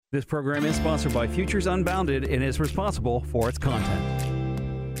This program is sponsored by Futures Unbounded and is responsible for its content.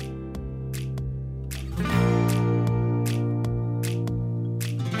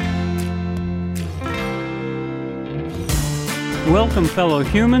 Welcome, fellow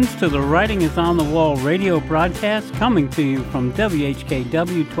humans, to the Writing is on the Wall radio broadcast coming to you from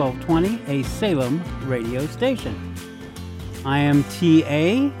WHKW 1220, a Salem radio station. I am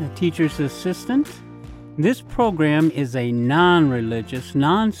T.A., a teacher's assistant. This program is a non-religious,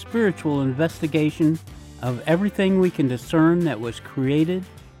 non-spiritual investigation of everything we can discern that was created,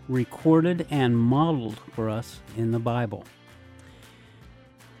 recorded, and modeled for us in the Bible.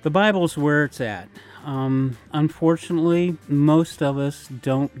 The Bible's where it's at. Unfortunately, most of us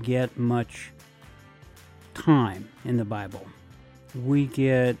don't get much time in the Bible. We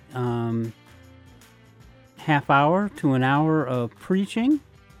get half hour to an hour of preaching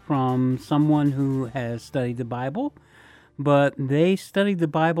from someone who has studied the Bible, but they studied the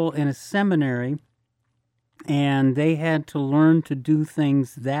Bible in a seminary, and they had to learn to do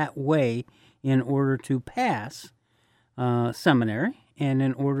things that way in order to pass seminary and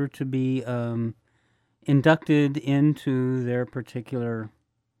in order to be inducted into their particular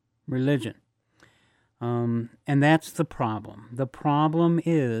religion. And that's the problem. The problem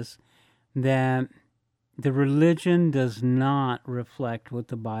is that the religion does not reflect what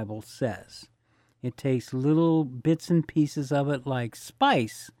the Bible says. It takes little bits and pieces of it like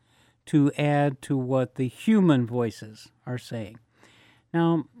spice to add to what the human voices are saying.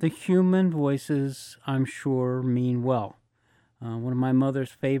 Now, the human voices, I'm sure, mean well. One of my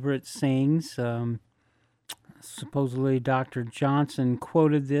mother's favorite sayings, supposedly Dr. Johnson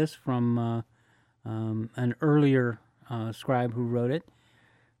quoted this from an earlier scribe who wrote it,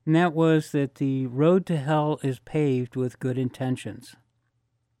 and that was that the road to hell is paved with good intentions.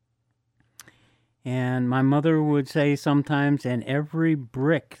 And my mother would say sometimes, and every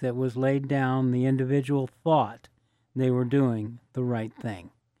brick that was laid down, the individual thought they were doing the right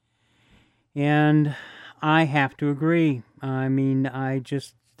thing. And I have to agree. I mean,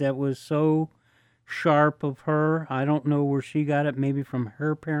 that was so sharp of her. I don't know where she got it, maybe from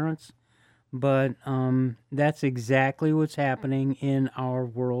her parents. But that's exactly what's happening in our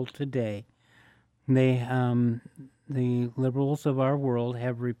world today. The liberals of our world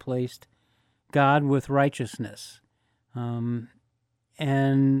have replaced God with righteousness. And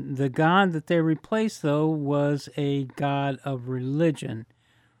the God that they replaced, though, was a God of religion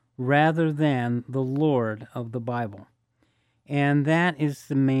rather than the Lord of the Bible. And that is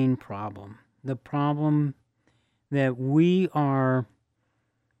the main problem. The problem that we are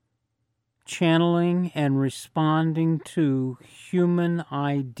channeling and responding to human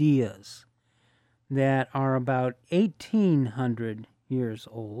ideas that are about 1,800 years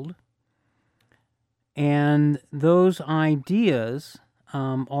old. And those ideas,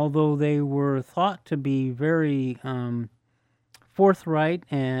 although they were thought to be very forthright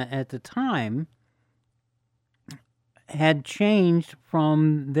at the time, had changed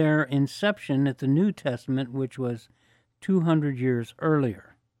from their inception at the New Testament, which was 200 years earlier.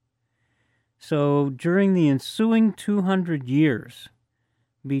 So during the ensuing 200 years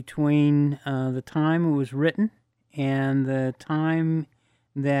between the time it was written and the time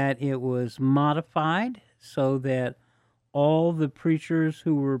that it was modified so that all the preachers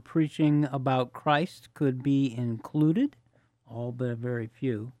who were preaching about Christ could be included, all but a very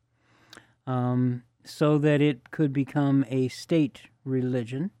few, so that it could become a state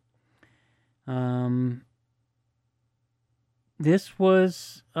religion. This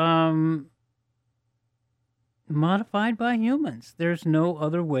was modified by humans. There's no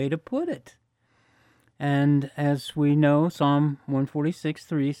other way to put it. And as we know, Psalm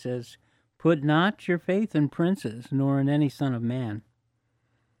 146:3 says, "Put not your faith in princes, nor in any son of man.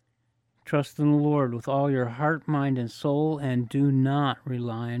 Trust in the Lord with all your heart, mind, and soul, and do not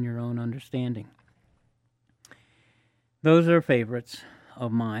rely on your own understanding." Those are favorites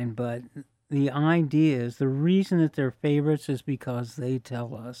of mine, but the idea is, the reason that they're favorites is because they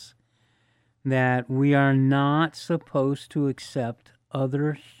tell us that we are not supposed to accept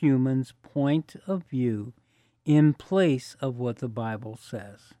other humans' point of view in place of what the Bible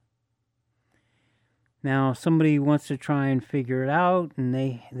says. Now, somebody wants to try and figure it out, and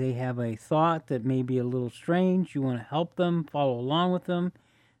they have a thought that may be a little strange. You want to help them, follow along with them,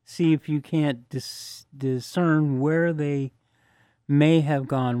 see if you can't discern where they may have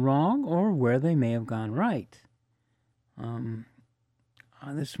gone wrong or where they may have gone right.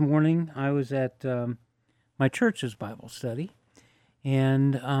 This morning, I was at my church's Bible study,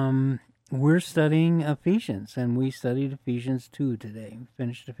 and we're studying Ephesians, and we studied Ephesians 2 today. We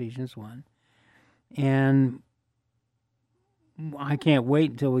finished Ephesians 1. And I can't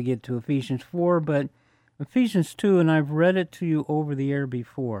wait until we get to Ephesians 4, but Ephesians 2, and I've read it to you over the air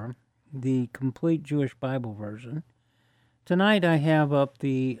before, the complete Jewish Bible version. Tonight I have up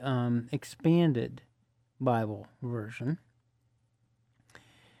the expanded Bible version.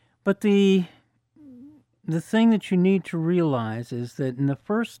 But the thing that you need to realize is that in the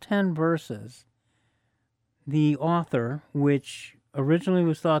first 10 verses, the author, which originally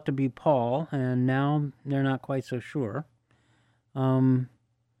was thought to be Paul, and now they're not quite so sure,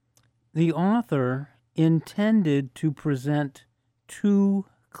 the author intended to present two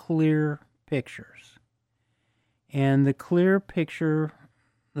clear pictures. And the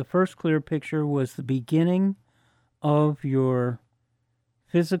first clear picture was the beginning of your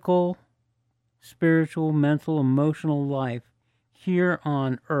physical, spiritual, mental, emotional life here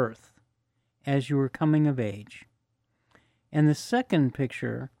on earth as you were coming of age. And the second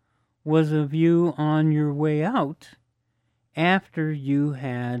picture was a view on your way out after you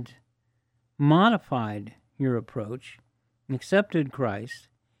had modified your approach, accepted Christ,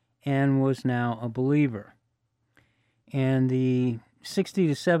 and was now a believer. And the 60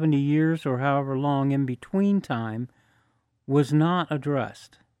 to 70 years or however long in between time was not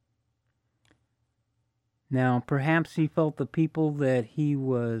addressed. Now, perhaps he felt the people that he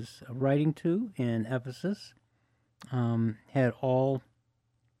was writing to in Ephesus had all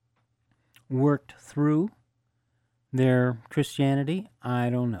worked through their Christianity. I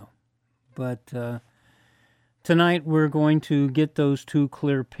don't know. But tonight we're going to get those two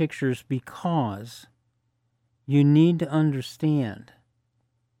clear pictures because you need to understand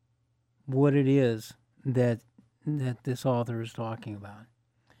what it is that this author is talking about.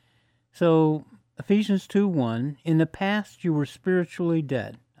 So, Ephesians 2:1, in the past you were spiritually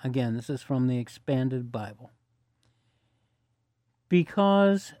dead. Again, this is from the Expanded Bible.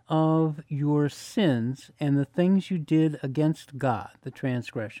 Because of your sins and the things you did against God, the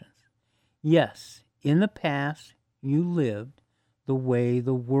transgressions. Yes, in the past you lived the way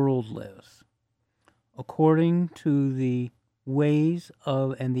the world lives, according to the ways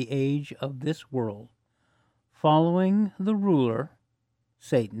of and the age of this world, following the ruler,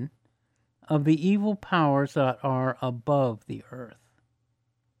 Satan, of the evil powers that are above the earth.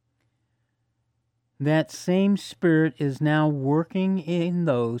 That same spirit is now working in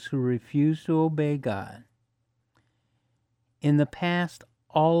those who refuse to obey God. In the past,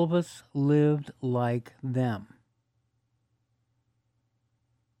 all of us lived like them,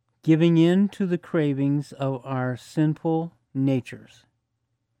 giving in to the cravings of our sinful natures,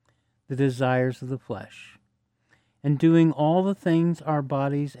 the desires of the flesh, and doing all the things our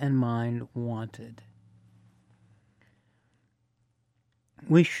bodies and mind wanted.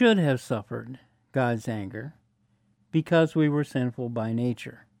 We should have suffered God's anger because we were sinful by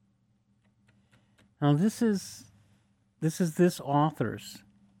nature. Now, this is this author's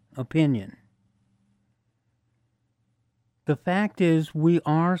opinion. The fact is, we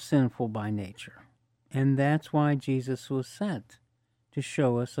are sinful by nature, and that's why Jesus was sent, to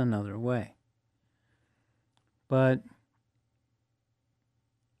show us another way. But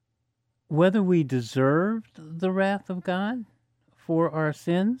whether we deserved the wrath of God for our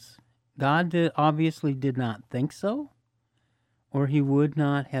sins, God obviously did not think so, or he would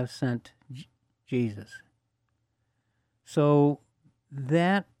not have sent Jesus. So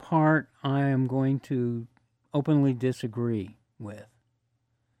that part I am going to openly disagree with.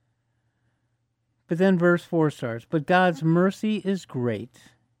 But then verse 4 starts, but God's mercy is great,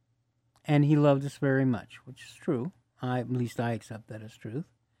 and he loved us very much, which is true. At least I accept that as truth.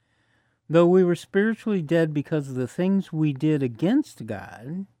 Though we were spiritually dead because of the things we did against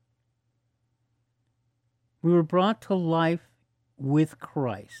God, we were brought to life with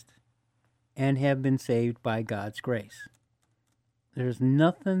Christ and have been saved by God's grace. There's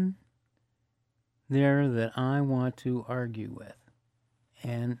nothing there that I want to argue with,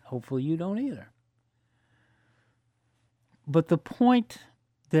 and hopefully you don't either. But the point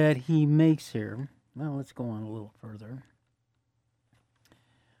that he makes here, well, let's go on a little further.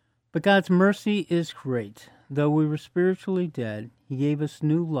 But God's mercy is great. Though we were spiritually dead, he gave us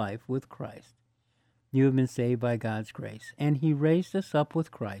new life with Christ. You have been saved by God's grace. And he raised us up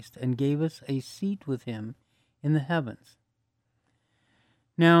with Christ and gave us a seat with him in the heavens.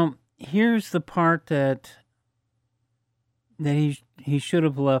 Now, here's the part that he should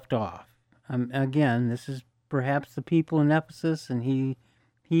have left off. Again, this is perhaps the people in Ephesus, and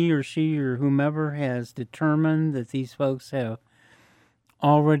he or she or whomever has determined that these folks have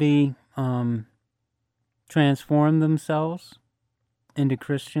already transformed themselves into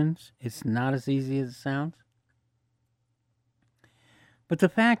Christians. It's not as easy as it sounds. But the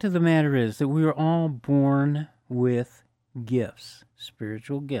fact of the matter is that we were all born with gifts,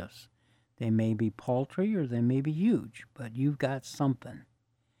 spiritual gifts. They may be paltry or they may be huge, but you've got something.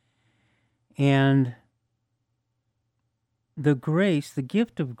 And the grace, the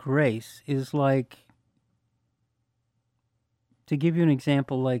gift of grace is like, to give you an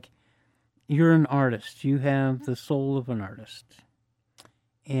example, like you're an artist. You have the soul of an artist.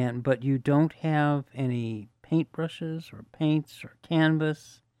 But you don't have any paintbrushes or paints or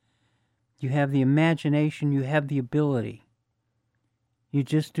canvas. You have the imagination, you have the ability. You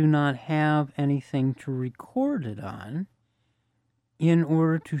just do not have anything to record it on in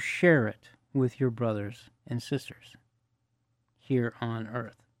order to share it with your brothers and sisters here on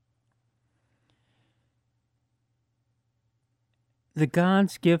earth. The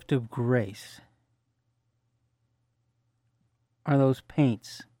God's gift of grace are those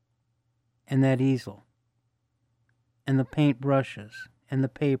paints and that easel and the paint brushes and the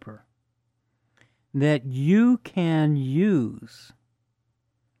paper that you can use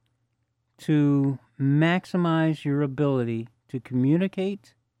to maximize your ability to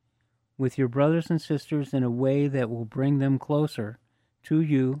communicate with your brothers and sisters in a way that will bring them closer to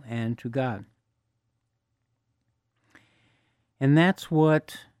you and to God. And that's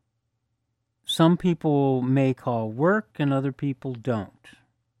what some people may call work and other people don't.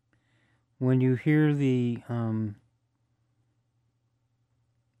 When you hear the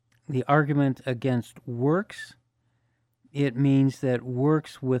argument against works, it means that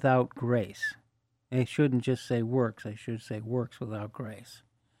works without grace. I shouldn't just say works, I should say works without grace.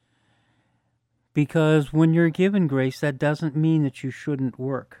 Because when you're given grace, that doesn't mean that you shouldn't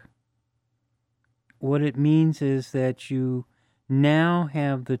work. What it means is that you now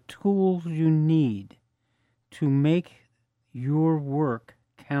have the tools you need to make your work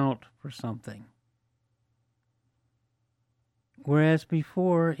count for something. Whereas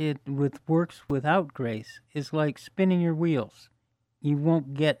before, it with works without grace is like spinning your wheels. You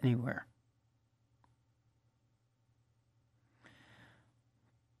won't get anywhere.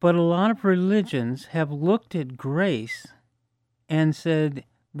 But a lot of religions have looked at grace and said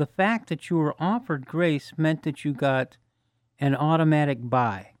the fact that you were offered grace meant that you got an automatic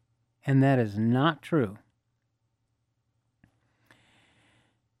buy, and that is not true.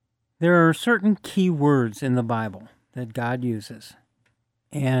 There are certain key words in the Bible that God uses,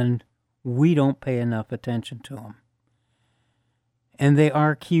 and we don't pay enough attention to them. And they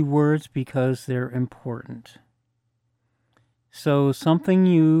are key words because they're important. So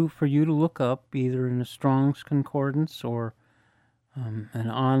something for you to look up, either in a Strong's Concordance or an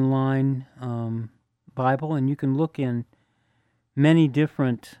online Bible, and you can look in many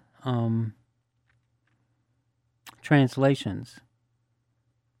different translations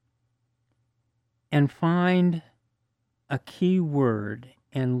and find a key word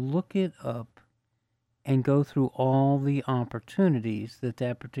and look it up and go through all the opportunities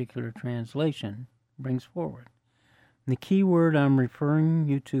that particular translation brings forward. The key word I'm referring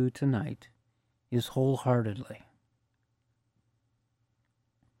you to tonight is wholeheartedly.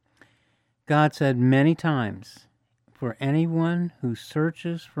 God said many times, "For anyone who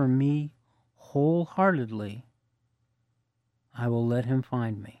searches for me wholeheartedly, I will let him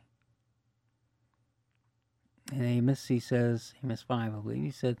find me." In Amos, he says, Amos 5, I believe,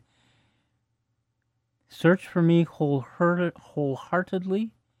 he said, "Search for me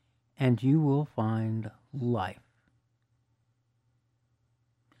wholeheartedly, and you will find life."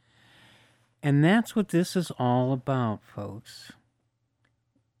 And that's what this is all about, folks.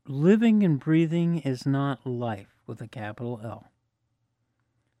 Living and breathing is not life with a capital L.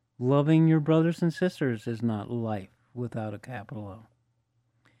 Loving your brothers and sisters is not life without a capital L.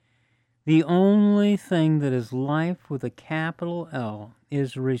 The only thing that is life with a capital L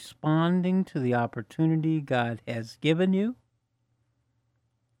is responding to the opportunity God has given you,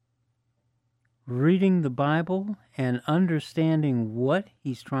 reading the Bible and understanding what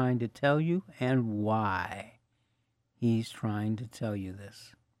He's trying to tell you and why He's trying to tell you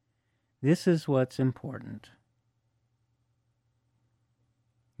this. This is what's important.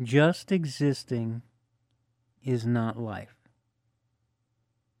 Just existing is not life.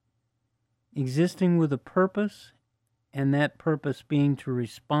 Existing with a purpose, and that purpose being to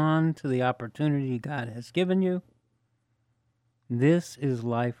respond to the opportunity God has given you, this is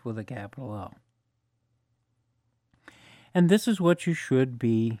life with a capital L. And this is what you should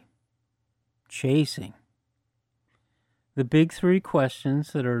be chasing. The big three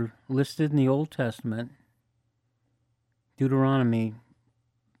questions that are listed in the Old Testament, Deuteronomy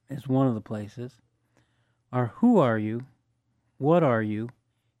is one of the places, are who are you, what are you,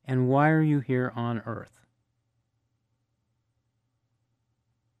 and why are you here on earth?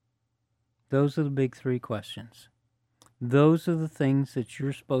 Those are the big three questions. Those are the things that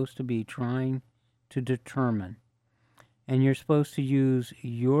you're supposed to be trying to determine. And you're supposed to use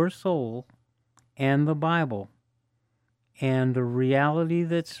your soul and the Bible and the reality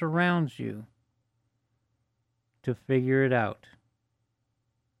that surrounds you to figure it out.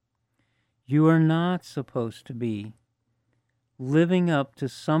 You are not supposed to be living up to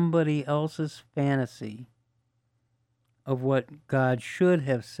somebody else's fantasy of what God should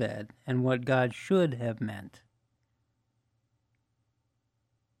have said and what God should have meant.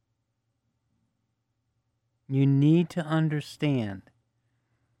 You need to understand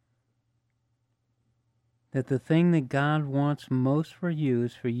that the thing that God wants most for you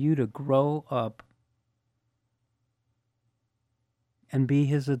is for you to grow up and be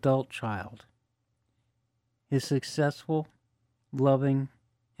His adult child, His successful, loving,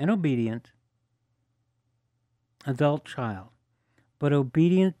 and obedient adult child, but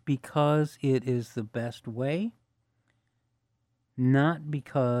obedient because it is the best way, not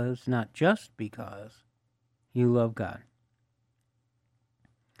just because you love God.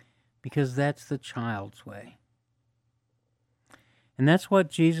 Because that's the child's way. And that's what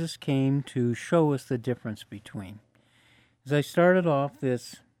Jesus came to show us the difference between. As I started off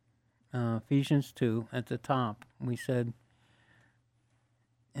this Ephesians 2 at the top, we said,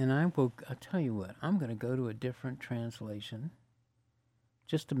 and I'll tell you what, I'm going to go to a different translation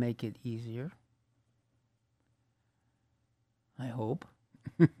just to make it easier. I hope.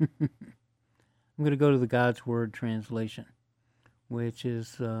 I'm going to go to the God's Word translation, which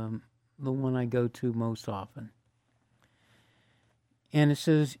is the one I go to most often. And it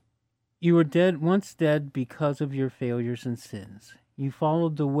says, "You were once dead because of your failures and sins. You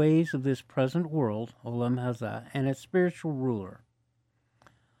followed the ways of this present world, Olam Hazah, and its spiritual ruler.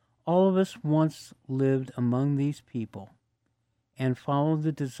 All of us once lived among these people and followed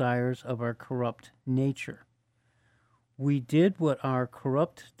the desires of our corrupt nature. We did what our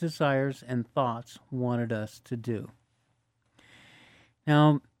corrupt desires and thoughts wanted us to do."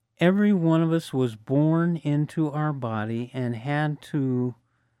 Now, every one of us was born into our body and had to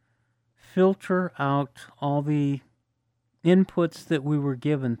filter out all the inputs that we were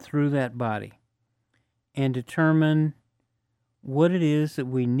given through that body and determine what it is that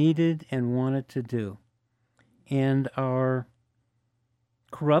we needed and wanted to do. And our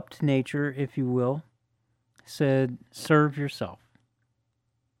corrupt nature, if you will, said, serve yourself.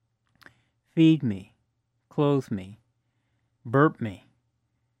 Feed me, clothe me, burp me.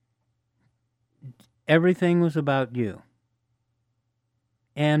 Everything was about you.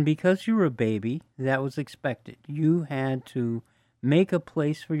 And because you were a baby, that was expected. You had to make a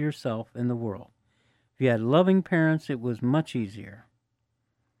place for yourself in the world. If you had loving parents, it was much easier.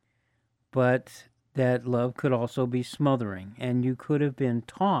 But that love could also be smothering, and you could have been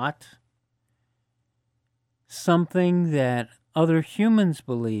taught something that other humans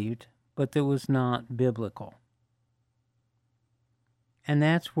believed, but that was not biblical. And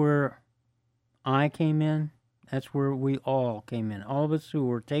that's where I came in. That's where we all came in. All of us who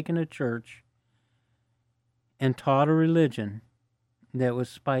were taken to church and taught a religion that was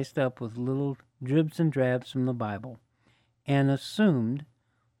spiced up with little dribs and drabs from the Bible and assumed,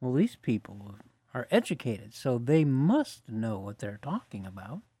 well, these people are educated, so they must know what they're talking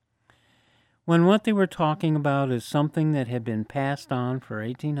about. When what they were talking about is something that had been passed on for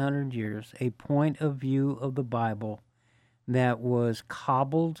 1,800 years, a point of view of the Bible that was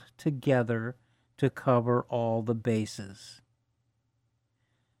cobbled together to cover all the bases.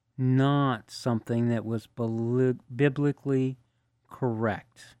 Not something that was biblically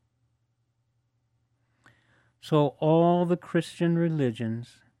correct. So all the Christian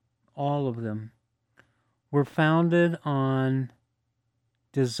religions, all of them, were founded on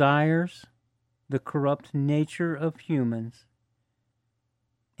desires, the corrupt nature of humans,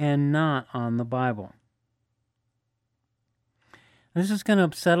 and not on the Bible. This is going to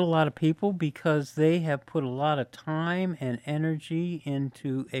upset a lot of people because they have put a lot of time and energy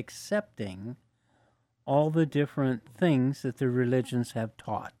into accepting all the different things that their religions have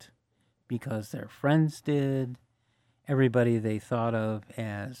taught because their friends did, everybody they thought of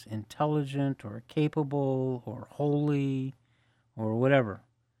as intelligent or capable or holy or whatever.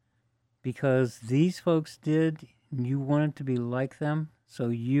 Because these folks did, you wanted to be like them, so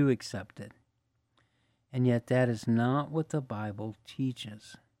you accepted. And yet that is not what the Bible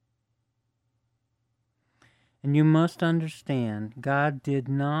teaches. And you must understand, God did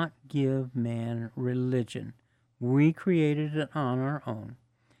not give man religion. We created it on our own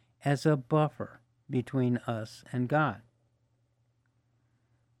as a buffer between us and God.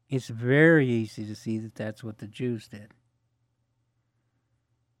 It's very easy to see that that's what the Jews did.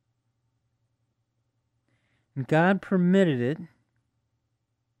 God permitted it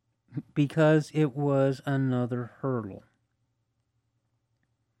because it was another hurdle.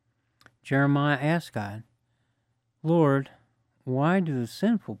 Jeremiah asked God, Lord, why do the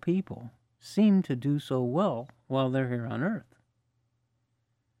sinful people seem to do so well while they're here on earth?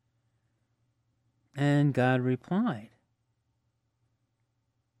 And God replied,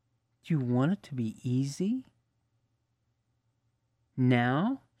 do you want it to be easy?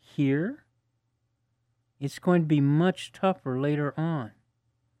 Now, here? It's going to be much tougher later on.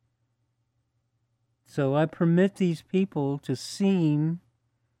 So I permit these people to seem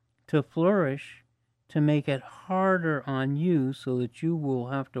to flourish, to make it harder on you so that you will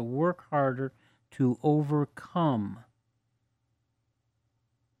have to work harder to overcome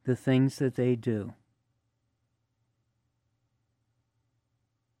the things that they do.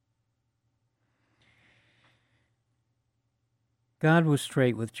 God was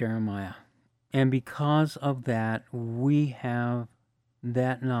straight with Jeremiah, and because of that, we have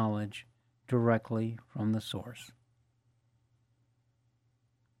that knowledge directly from the source.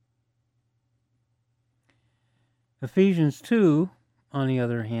 Ephesians 2, on the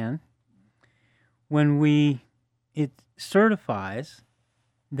other hand, it certifies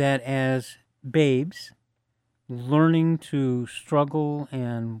that as babes, learning to struggle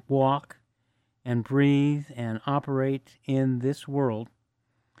and walk and breathe and operate in this world,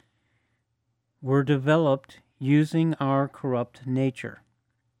 we're developed using our corrupt nature.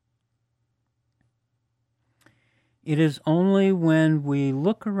 It is only when we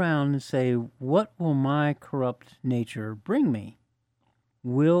look around and say, what will my corrupt nature bring me?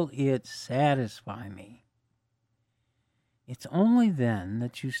 Will it satisfy me? It's only then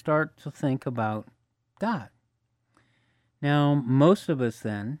that you start to think about God. Now, most of us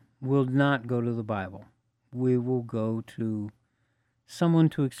then will not go to the Bible. We will go to someone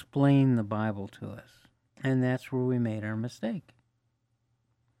to explain the Bible to us. And that's where we made our mistake.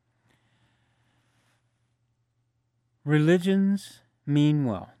 Religions mean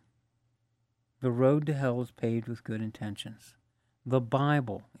well. The road to hell is paved with good intentions. The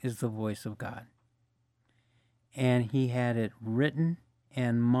Bible is the voice of God. And He had it written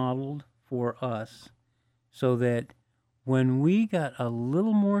and modeled for us so that when we got a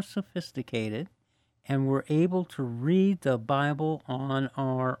little more sophisticated and were able to read the Bible on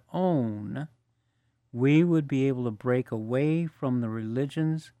our own, we would be able to break away from the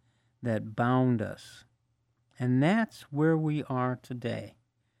religions that bound us. And that's where we are today.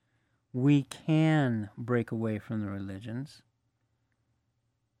 We can break away from the religions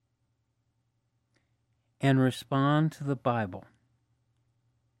and respond to the Bible.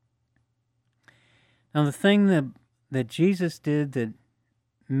 Now, the thing that Jesus did that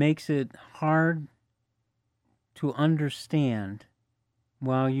makes it hard to understand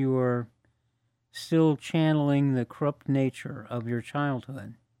while you are still channeling the corrupt nature of your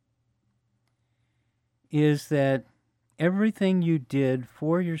childhood is that everything you did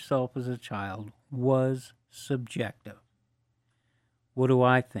for yourself as a child was subjective. What do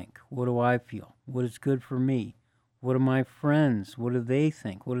I think? What do I feel? What is good for me? What are my friends? What do they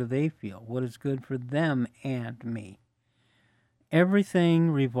think? What do they feel? What is good for them and me? Everything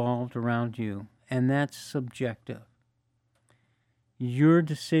revolved around you, and that's subjective. Your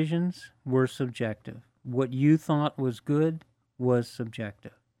decisions were subjective. What you thought was good was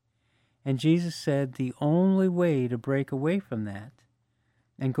subjective. And Jesus said the only way to break away from that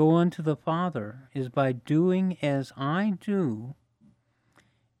and go unto the Father is by doing as I do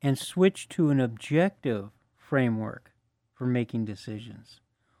and switch to an objective framework for making decisions.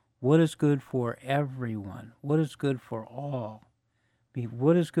 What is good for everyone? What is good for all?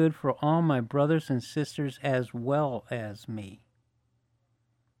 What is good for all my brothers and sisters as well as me?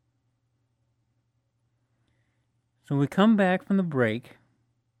 So when we come back from the break,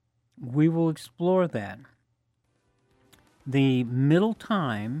 we will explore that. The middle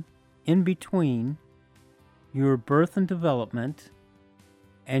time in between your birth and development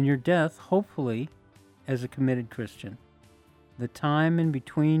and your death, hopefully, as a committed Christian. The time in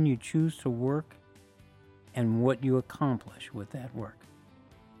between you choose to work and what you accomplish with that work.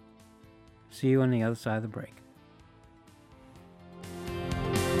 See you on the other side of the break.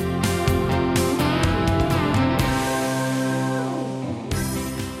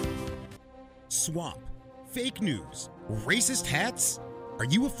 Swamp, fake news, racist hats? Are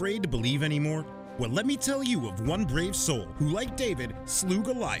you afraid to believe anymore? Well, let me tell you of one brave soul who, like David, slew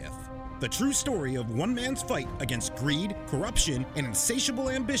Goliath. The true story of one man's fight against greed, corruption, and insatiable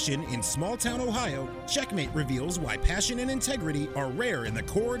ambition in small-town Ohio, Checkmate reveals why passion and integrity are rare in the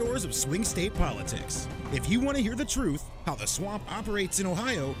corridors of swing state politics. If you want to hear the truth, how the swamp operates in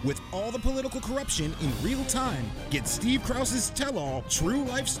Ohio with all the political corruption in real time, get Steve Krause's tell-all true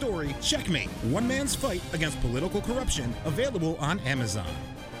life story, Checkmate, One Man's Fight Against Political Corruption, available on Amazon.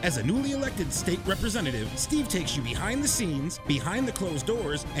 As a newly elected state representative, Steve takes you behind the scenes, behind the closed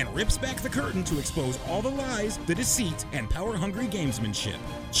doors, and rips back the curtain to expose all the lies, the deceit, and power-hungry gamesmanship.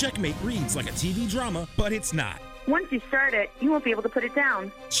 Checkmate reads like a TV drama, but it's not. Once you start it, you won't be able to put it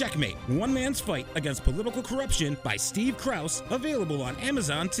down. Checkmate, One Man's Fight Against Political Corruption by Steve Krause, available on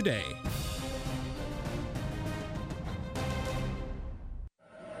Amazon today.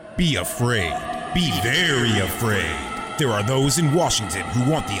 Be afraid. Be very afraid. There are those in Washington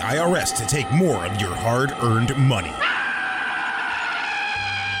who want the IRS to take more of your hard-earned money.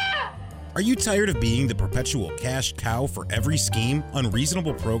 Are you tired of being the perpetual cash cow for every scheme,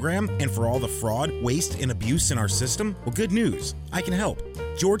 unreasonable program, and for all the fraud, waste, and abuse in our system? Well, good news. I can help.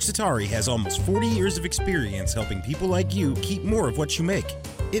 George Satari has almost 40 years of experience helping people like you keep more of what you make.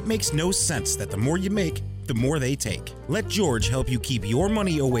 It makes no sense that the more you make, the more they take. Let George help you keep your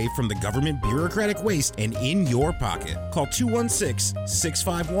money away from the government bureaucratic waste and in your pocket. Call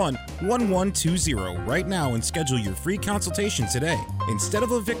 216-651-1120 right now and schedule your free consultation today. Instead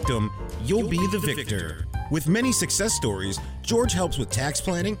of a victim, you'll be the victor. With many success stories, George helps with tax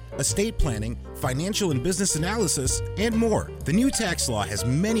planning, estate planning, financial and business analysis, and more. The new tax law has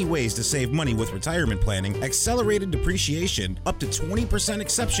many ways to save money with retirement planning, accelerated depreciation, up to 20%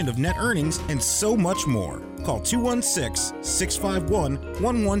 exception of net earnings, and so much more. Call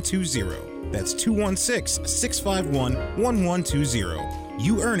 216-651-1120. That's 216-651-1120.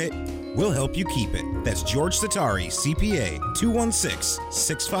 You earn it, we'll help you keep it. That's George Satari, CPA,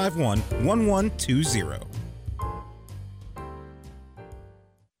 216-651-1120.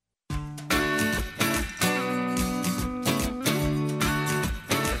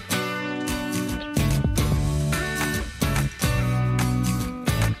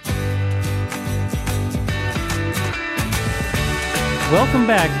 Welcome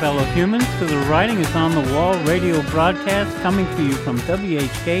back, fellow humans, to the Writing is on the Wall radio broadcast coming to you from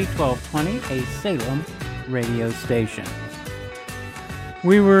WHK 1220, a Salem radio station.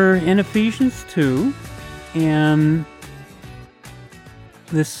 We were in Ephesians 2, and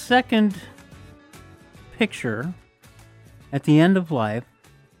the second picture at the end of life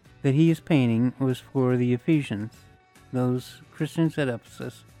that he is painting was for the Ephesians, those Christians at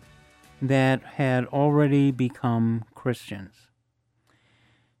Ephesus that had already become Christians.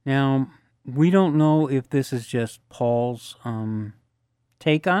 Now, we don't know if this is just Paul's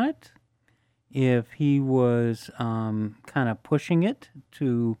take on it, if he was kind of pushing it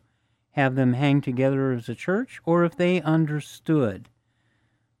to have them hang together as a church, or if they understood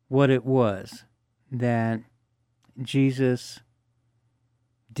what it was that Jesus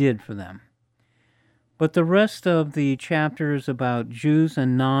did for them. But the rest of the chapter is about Jews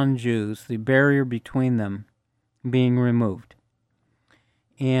and non-Jews, the barrier between them being removed.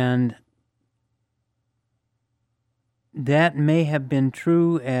 And that may have been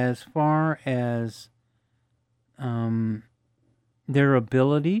true as far as their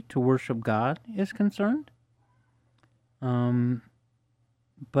ability to worship God is concerned.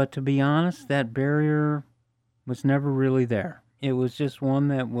 But to be honest, that barrier was never really there. It was just one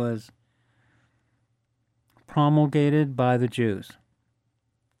that was promulgated by the Jews.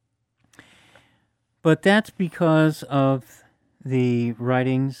 But that's because of the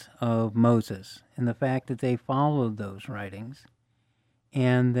writings of Moses and the fact that they followed those writings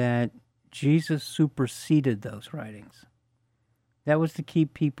and that Jesus superseded those writings. That was to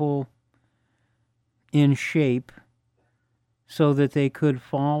keep people in shape so that they could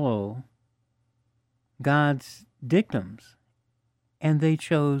follow God's dictums, and they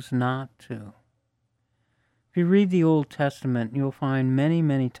chose not to. If you read the Old Testament, you'll find many,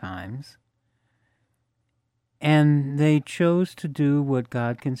 many times and they chose to do what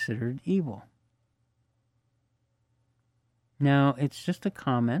God considered evil. Now, it's just a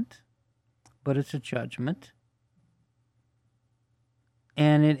comment, but it's a judgment.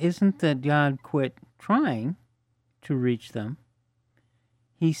 And it isn't that God quit trying to reach them.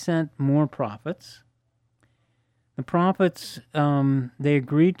 He sent more prophets. The prophets, they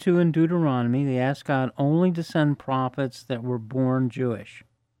agreed to in Deuteronomy. They asked God only to send prophets that were born Jewish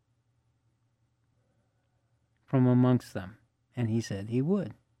from amongst them, and he said he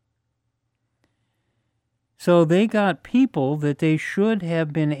would. So they got people that they should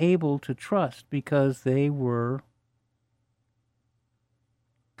have been able to trust because they were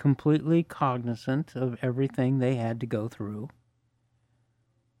completely cognizant of everything they had to go through.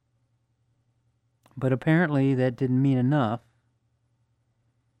 But apparently that didn't mean enough.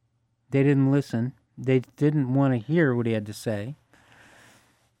 They didn't listen. They didn't want to hear what he had to say.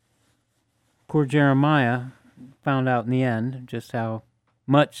 Poor Jeremiah found out in the end just how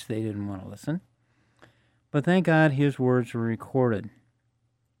much they didn't want to listen. But thank God his words were recorded.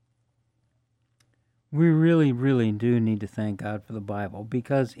 We really, really do need to thank God for the Bible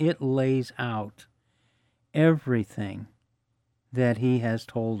because it lays out everything that he has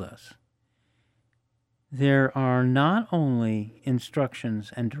told us. There are not only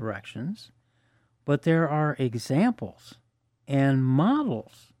instructions and directions, but there are examples and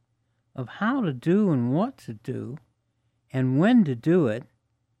models of how to do and what to do and when to do it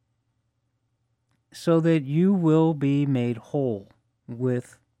so that you will be made whole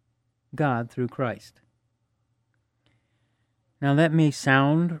with God through Christ. Now that may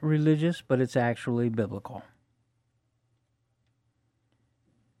sound religious, but it's actually biblical.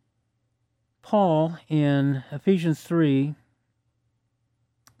 Paul in Ephesians 3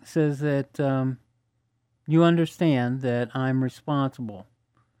 says that you understand that I'm responsible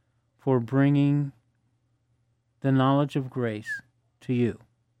for bringing the knowledge of grace to you.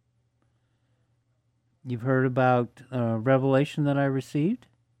 You've heard about revelation that I received,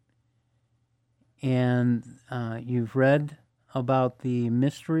 and you've read about the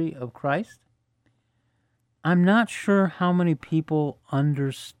mystery of Christ. I'm not sure how many people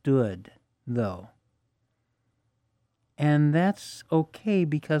understood, though. And that's okay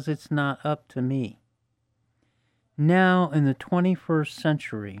because it's not up to me. Now, in the 21st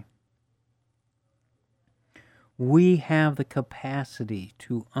century, we have the capacity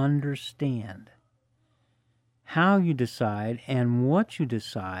to understand. How you decide and what you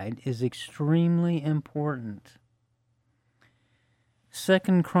decide is extremely important.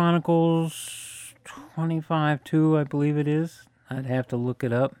 2 Chronicles 25:2, I believe it is, I'd have to look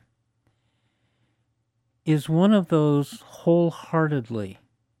it up, is one of those wholeheartedly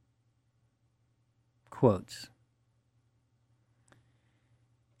quotes.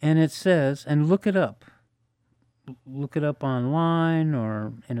 And it says, and look it up online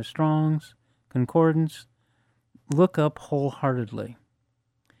or in a Strong's Concordance, look up wholeheartedly.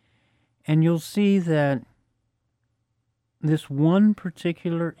 And you'll see that this one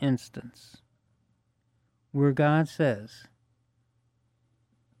particular instance where God says,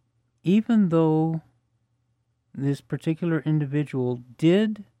 even though this particular individual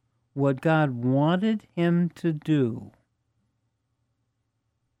did what God wanted him to do,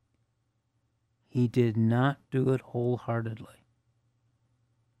 he did not do it wholeheartedly.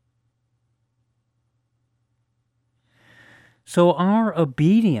 So our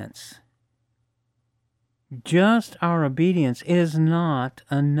obedience, just our obedience, is not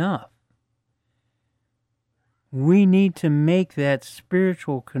enough. We need to make that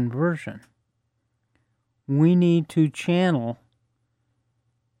spiritual conversion. We need to channel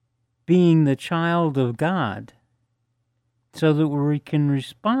being the child of God so that we can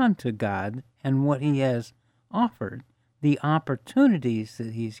respond to God and what he has offered, the opportunities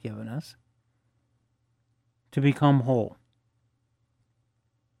that he's given us to become whole.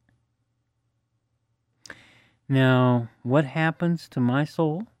 Now, what happens to my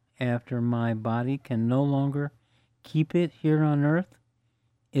soul after my body can no longer keep it here on earth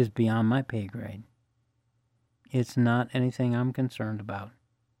is beyond my pay grade. It's not anything I'm concerned about.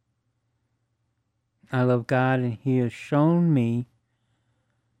 I love God, and he has shown me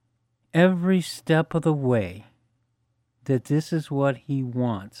every step of the way that this is what he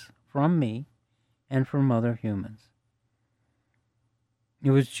wants from me and from other humans.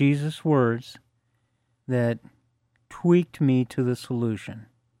 It was Jesus' words that tweaked me to the solution,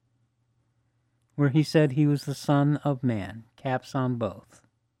 where he said he was the Son of Man, caps on both,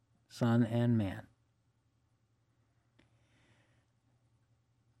 Son and Man.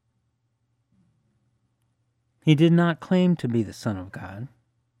 He did not claim to be the Son of God.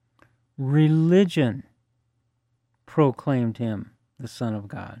 Religion proclaimed him the Son of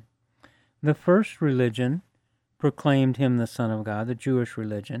God. The first religion proclaimed him the Son of God, the Jewish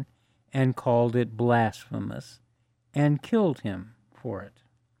religion, and called it blasphemous and killed him for it.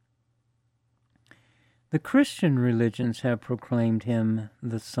 The Christian religions have proclaimed him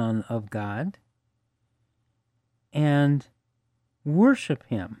the Son of God and worship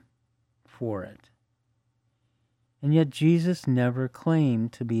him for it. And yet Jesus never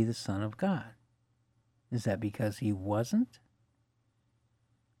claimed to be the Son of God. Is that because he wasn't?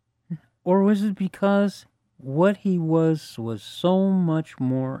 Or was it because what he was so much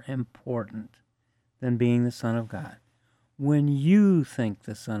more important than being the Son of God? when you think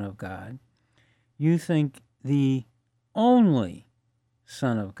the Son of God, you think the only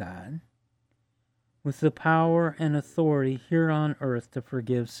Son of God with the power and authority here on earth to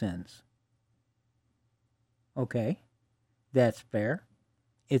forgive sins. Okay, that's fair.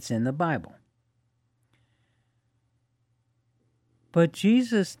 It's in the Bible. But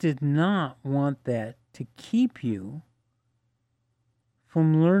Jesus did not want that to keep you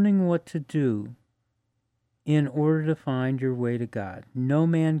from learning what to do in order to find your way to God. No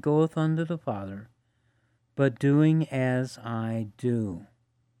man goeth unto the Father, but doing as I do.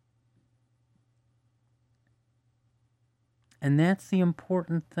 And that's the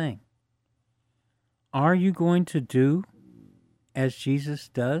important thing. Are you going to do as Jesus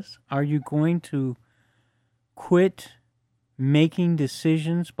does? Are you going to quit making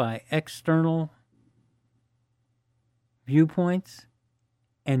decisions by external viewpoints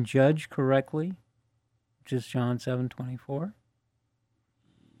and judge correctly, which is John 7:24?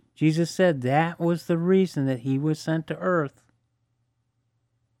 Jesus said that was the reason that he was sent to earth,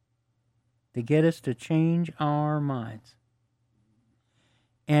 to get us to change our minds.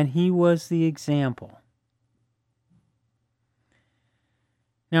 And he was the example.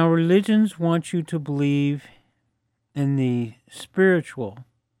 Now, religions want you to believe in the spiritual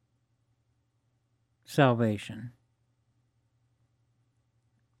salvation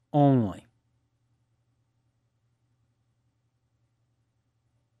only.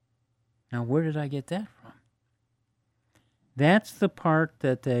 Now, where did I get that from? That's the part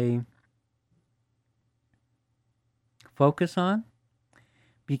that they focus on,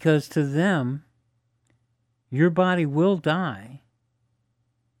 because to them, your body will die,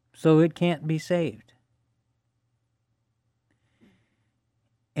 so it can't be saved.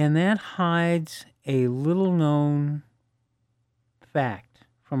 And that hides a little-known fact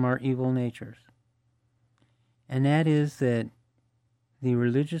from our evil natures. And that is that the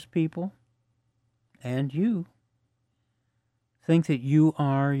religious people and you think that you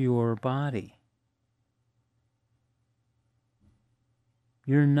are your body.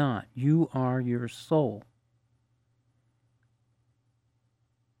 You're not. You are your soul,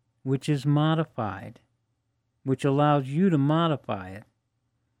 which is modified, which allows you to modify it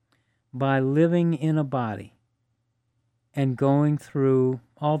by living in a body and going through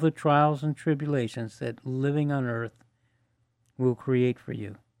all the trials and tribulations that living on earth will create for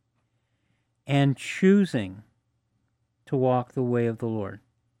you, and choosing to walk the way of the Lord.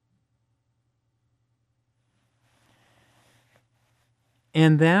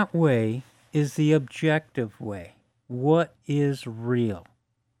 And that way is the objective way. What is real?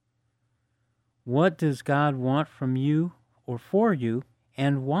 What does God want from you or for you,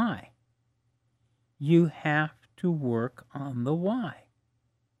 and why? You have to work on the why.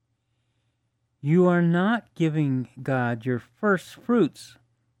 You are not giving God your first fruits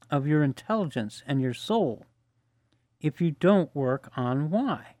of your intelligence and your soul if you don't work on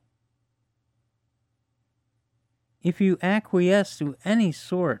why. If you acquiesce to any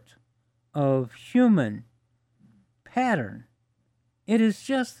sort of human pattern, it is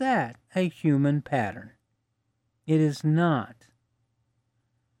just that, a human pattern. It is not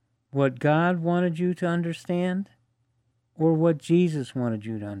what God wanted you to understand or what Jesus wanted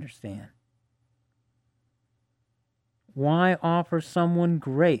you to understand. Why offer someone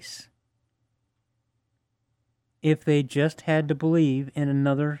grace if they just had to believe in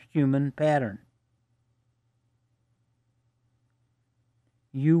another human pattern?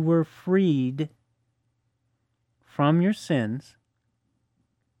 You were freed from your sins,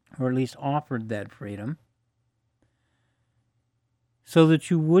 or at least offered that freedom, so that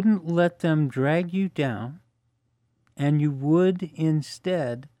you wouldn't let them drag you down, and you would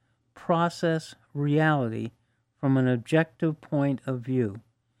instead process reality from an objective point of view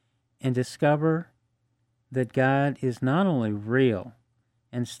and discover that God is not only real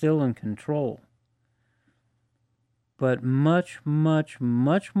and still in control, but much, much,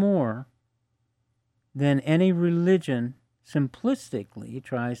 much more than any religion simplistically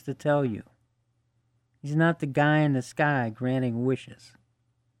tries to tell you. He's not the guy in the sky granting wishes.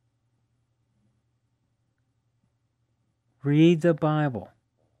 Read the Bible.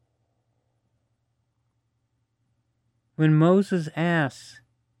 When Moses asks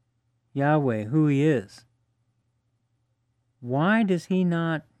Yahweh who he is, why does he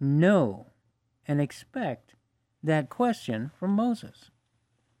not know and expect that question from Moses?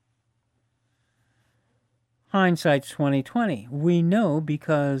 Hindsight's 2020. We know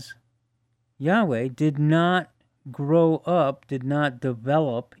because Yahweh did not grow up, did not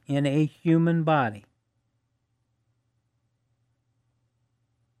develop in a human body.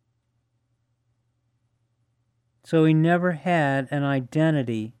 So he never had an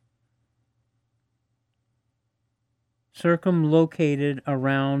identity circumlocated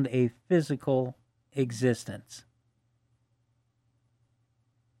around a physical existence.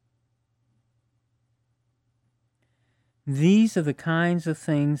 These are the kinds of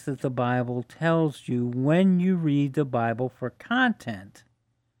things that the Bible tells you when you read the Bible for content,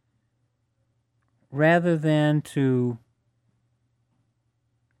 rather than to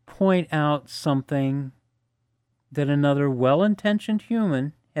point out something that another well-intentioned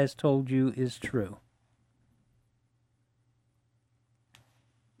human has told you is true.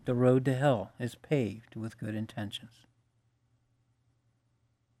 The road to hell is paved with good intentions.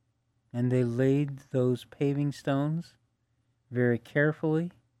 And they laid those paving stones very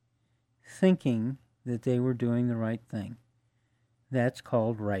carefully, thinking that they were doing the right thing. That's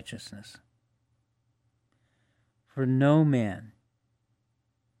called righteousness. For no man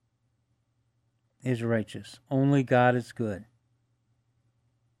is righteous. Only God is good.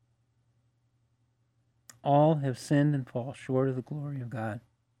 All have sinned and fall short of the glory of God.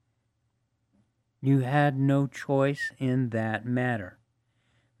 You had no choice in that matter.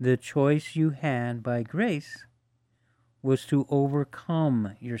 The choice you had by grace was to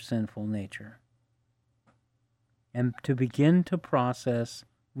overcome your sinful nature and to begin to process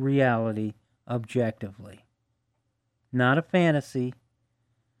reality objectively. Not a fantasy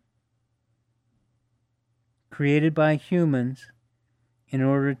created by humans in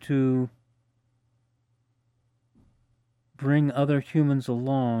order to bring other humans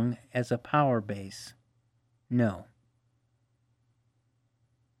along as a power base. No.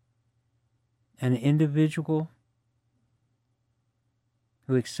 An individual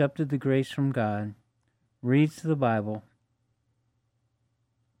who accepted the grace from God reads the Bible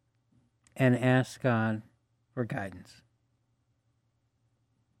and asks God for guidance.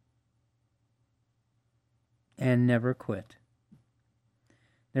 And never quit.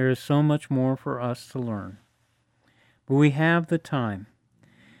 There is so much more for us to learn. But we have the time.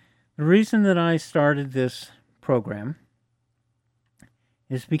 The reason that I started this program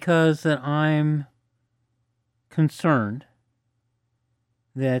is because that I'm concerned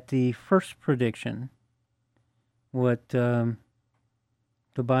that the first prediction, what the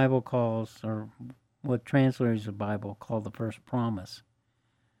Bible calls, or what translators of the Bible call the first promise,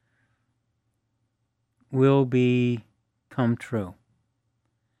 will become true.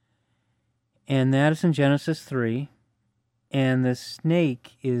 And that is in Genesis 3. And the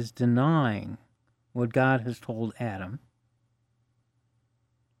snake is denying what God has told Adam.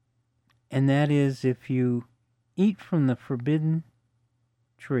 And that is, if you eat from the forbidden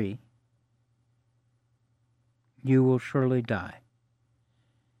tree, you will surely die.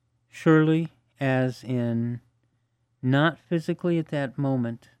 Surely, as in not physically at that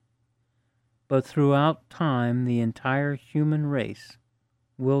moment, but throughout time, the entire human race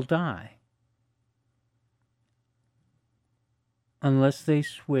will die. Unless they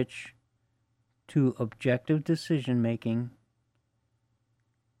switch to objective decision-making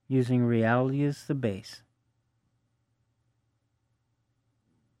using reality as the base.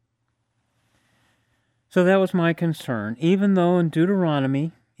 So that was my concern. Even though in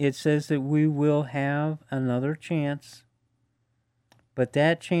Deuteronomy it says that we will have another chance, but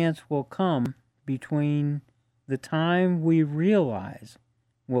that chance will come between the time we realize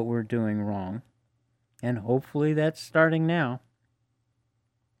what we're doing wrong, and hopefully that's starting now,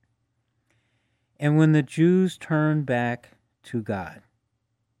 and when the Jews turn back to God.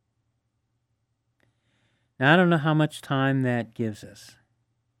 Now, I don't know how much time that gives us.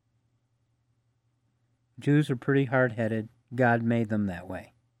 Jews are pretty hard-headed. God made them that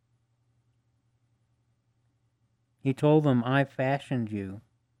way. He told them, I fashioned you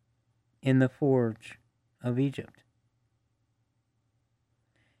in the forge of Egypt.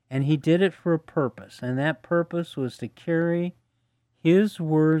 And he did it for a purpose, and that purpose was to carry his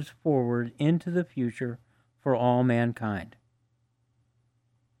words forward into the future for all mankind.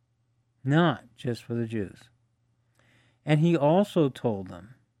 Not just for the Jews. And he also told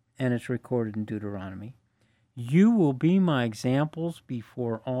them, and it's recorded in Deuteronomy, you will be my examples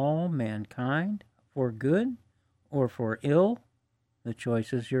before all mankind, for good or for ill. The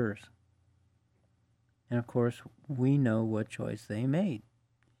choice is yours. And of course, we know what choice they made.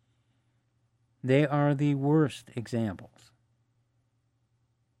 They are the worst examples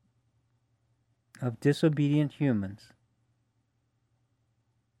of disobedient humans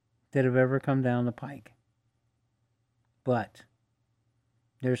that have ever come down the pike. But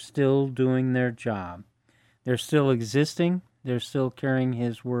they're still doing their job. They're still existing. They're still carrying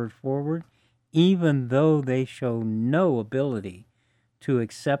his word forward, even though they show no ability to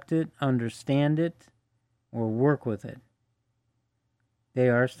accept it, understand it, or work with it. They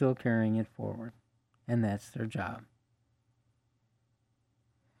are still carrying it forward, and that's their job.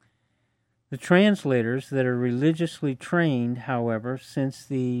 The translators that are religiously trained, however, since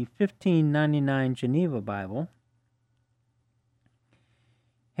the 1599 Geneva Bible,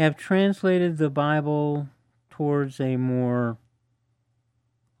 have translated the Bible towards a more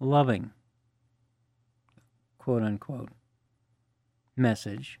loving, quote-unquote,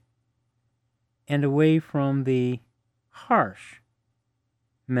 message, and away from the harsh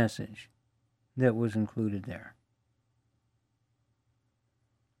message that was included there.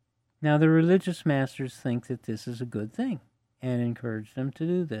 Now, the religious masters think that this is a good thing and encourage them to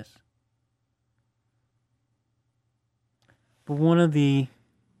do this. But one of the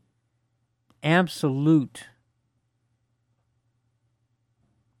absolute,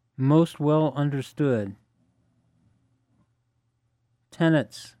 most well understood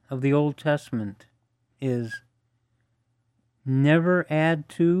tenets of the Old Testament is never add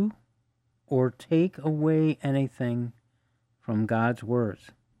to or take away anything from God's words.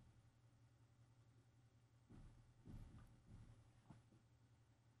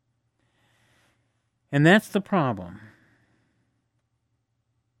 And that's the problem.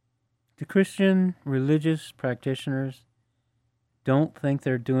 The Christian religious practitioners don't think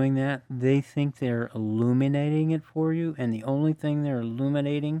they're doing that. They think they're illuminating it for you, and the only thing they're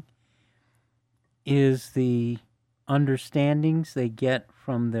illuminating is the understandings they get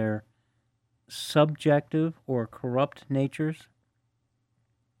from their subjective or corrupt natures,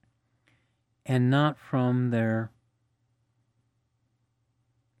 and not from their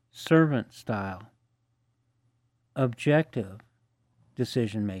servant style, objective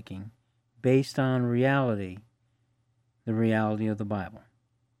decision making based on reality, the reality of the Bible.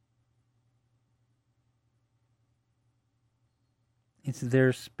 It's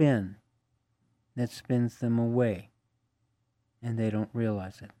their spin that spins them away, and they don't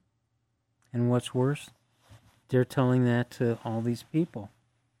realize it. And what's worse, they're telling that to all these people,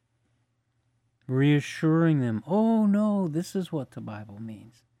 reassuring them, oh no, this is what the Bible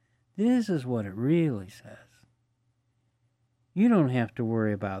means. This is what it really says. You don't have to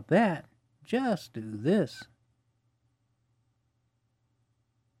worry about that. Just do this.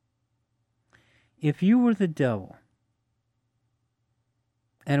 If you were the devil,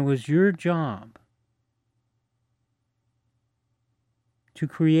 and it was your job to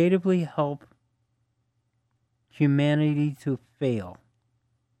creatively help humanity to fail,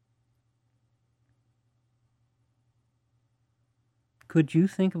 could you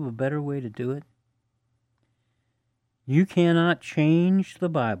think of a better way to do it? You cannot change the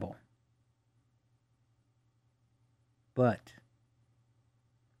Bible, but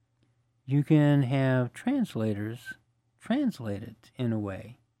you can have translators translate it in a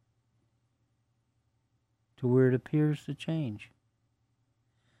way to where it appears to change.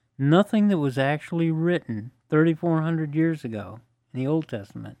 Nothing that was actually written 3,400 years ago in the Old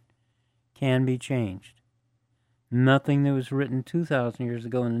Testament can be changed. Nothing that was written 2,000 years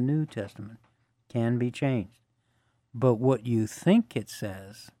ago in the New Testament can be changed. But what you think it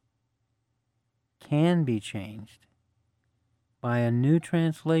says can be changed by a new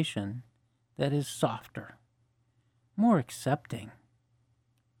translation that is softer, more accepting,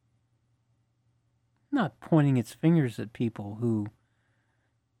 not pointing its fingers at people who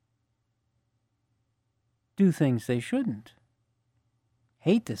do things they shouldn't.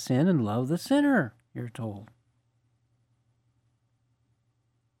 Hate the sin and love the sinner, you're told.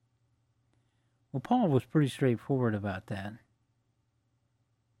 Well, Paul was pretty straightforward about that.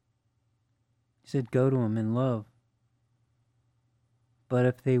 He said, go to them in love. But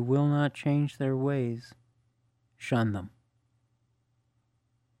if they will not change their ways, shun them.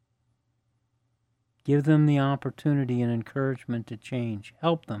 Give them the opportunity and encouragement to change.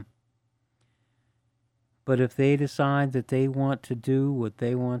 Help them. But if they decide that they want to do what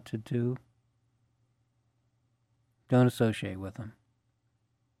they want to do, don't associate with them.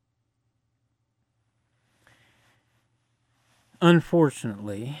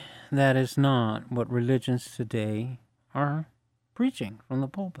 Unfortunately, that is not what religions today are preaching from the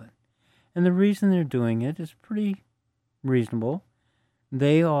pulpit. And the reason they're doing it is pretty reasonable.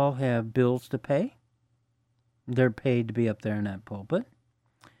 They all have bills to pay. They're paid to be up there in that pulpit.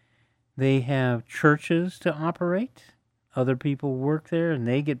 They have churches to operate. Other people work there and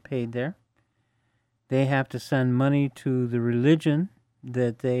they get paid there. They have to send money to the religion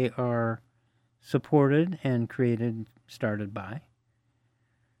that they are supported and started by.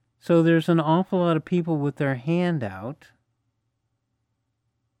 So there's an awful lot of people with their hand out,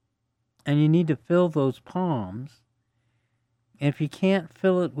 and you need to fill those palms. And if you can't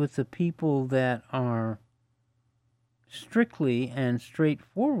fill it with the people that are strictly and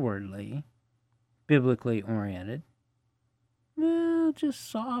straightforwardly biblically oriented, well, just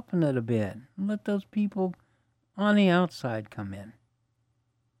soften it a bit. Let those people on the outside come in.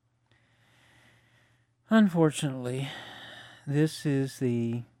 Unfortunately, this is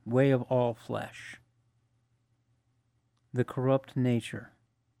the way of all flesh, the corrupt nature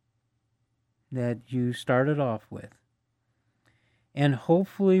that you started off with, and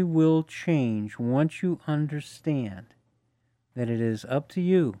hopefully will change once you understand that it is up to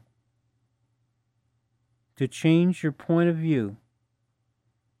you to change your point of view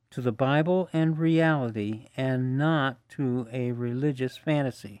to the Bible and reality, and not to a religious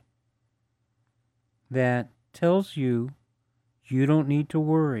fantasy that tells you you don't need to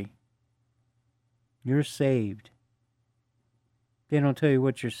worry. You're saved. They don't tell you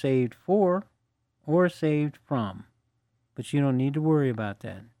what you're saved for or saved from, but you don't need to worry about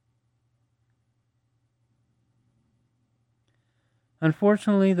that.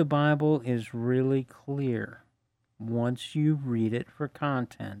 Unfortunately, the Bible is really clear once you read it for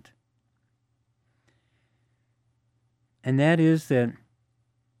content. And that is that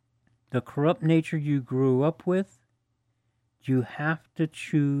the corrupt nature you grew up with, you have to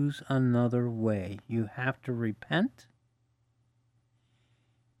choose another way. You have to repent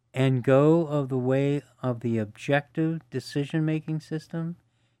and go of the way of the objective decision-making system,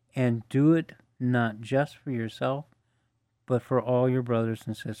 and do it not just for yourself, but for all your brothers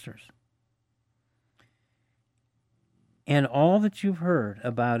and sisters. And all that you've heard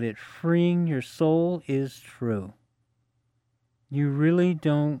about it freeing your soul is true. You really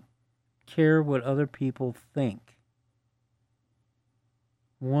don't care what other people think.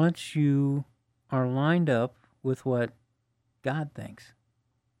 Once you are lined up with what God thinks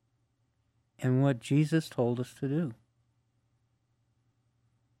and what Jesus told us to do,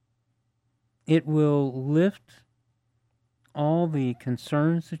 it will lift all the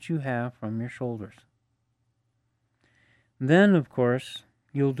concerns that you have from your shoulders. Then, of course,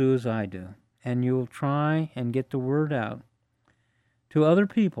 you'll do as I do, and you'll try and get the word out to other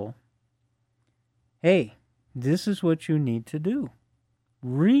people. Hey, this is what you need to do.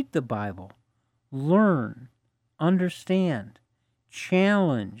 Read the Bible. Learn. Understand.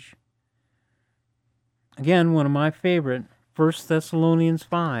 Challenge. Again, one of my favorite, 1 Thessalonians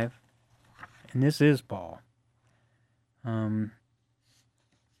 5, and this is Paul. And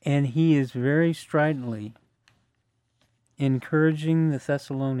he is very stridently encouraging the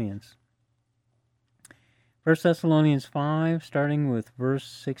Thessalonians. 1 Thessalonians 5, starting with verse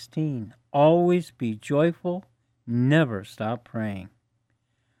 16. Always be joyful, never stop praying.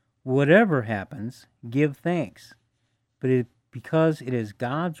 Whatever happens, give thanks, because it is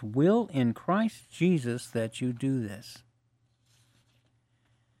God's will in Christ Jesus that you do this.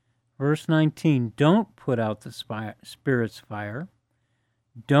 Verse 19, don't put out the Spirit's fire.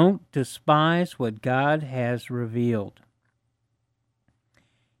 Don't despise what God has revealed.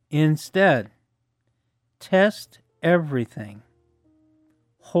 Instead, test everything.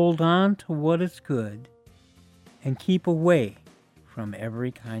 Hold on to what is good, and keep away from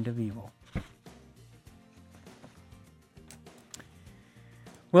every kind of evil.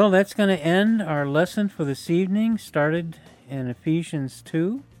 Well, that's going to end our lesson for this evening, started in Ephesians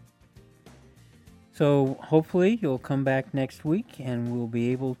 2. So hopefully you'll come back next week and we'll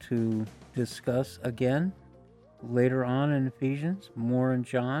be able to discuss again later on in Ephesians, more in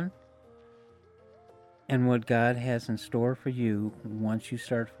John, and what God has in store for you once you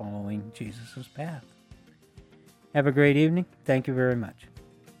start following Jesus' path. Have a great evening. Thank you very much.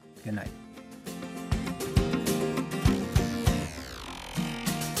 Good night.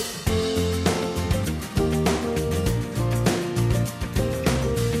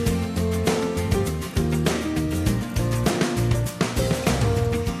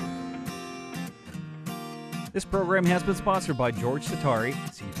 This program has been sponsored by George Satari,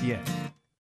 CPA.